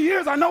for 20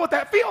 years I know what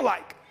that feel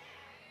like.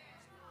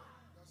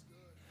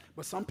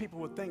 But some people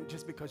would think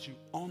just because you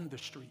own the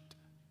street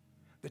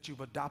that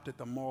you've adopted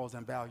the morals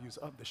and values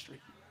of the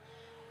street.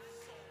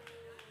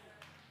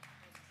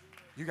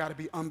 You got to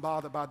be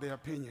unbothered by their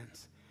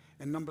opinions.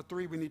 And number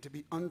three, we need to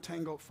be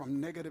untangled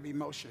from negative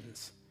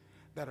emotions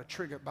that are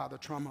triggered by the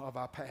trauma of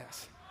our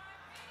past.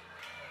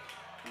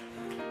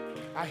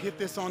 I hit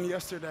this on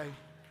yesterday.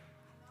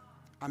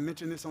 I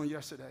mentioned this on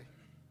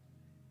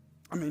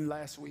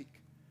last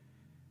week.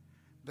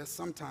 That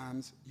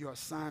sometimes your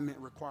assignment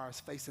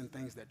requires facing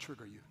things that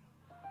trigger you.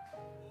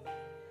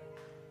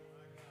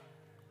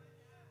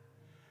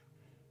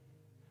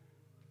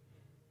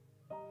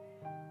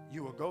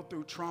 You will go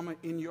through trauma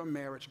in your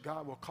marriage.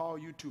 God will call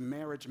you to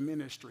marriage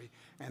ministry,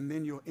 and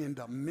then you'll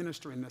end up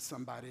ministering to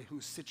somebody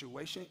whose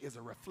situation is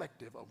a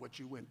reflective of what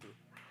you went through.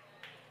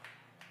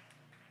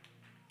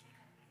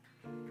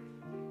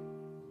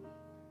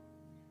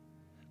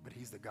 But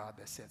he's the God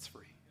that sets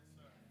free.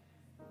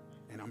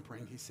 And I'm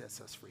praying he sets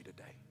us free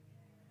today.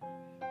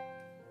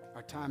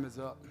 Our time is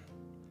up,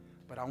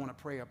 but I want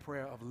to pray a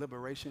prayer of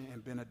liberation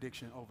and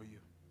benediction over you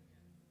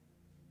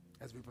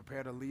as we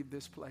prepare to leave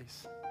this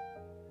place.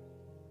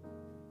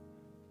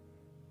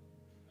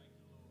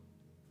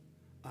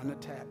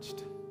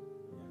 Unattached,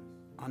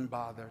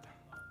 unbothered,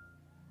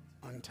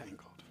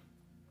 untangled.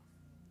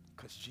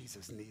 Because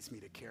Jesus needs me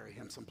to carry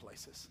him some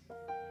places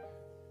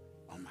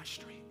on my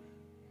street.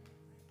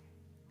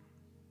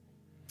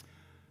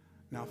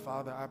 Now,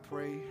 Father, I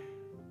pray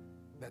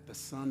that the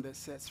Son that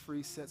sets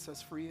free sets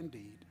us free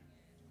indeed.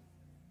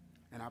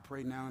 And I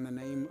pray now in the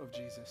name of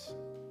Jesus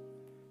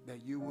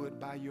that you would,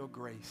 by your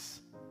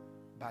grace,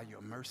 by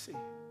your mercy,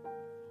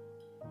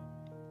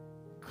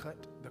 cut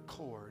the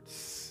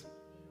cords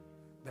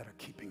that are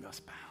keeping us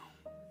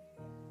bound.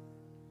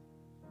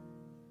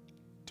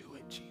 Do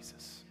it,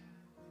 Jesus.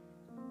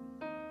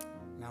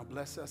 Now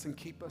bless us and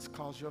keep us.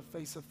 Cause your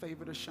face of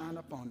favor to shine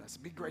upon us.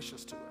 Be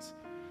gracious to us.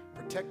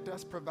 Protect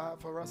us, provide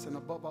for us, and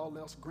above all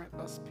else, grant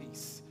us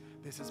peace.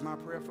 This is my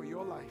prayer for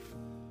your life.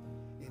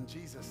 In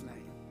Jesus'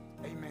 name,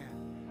 amen.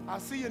 I'll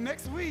see you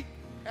next week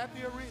at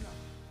the arena.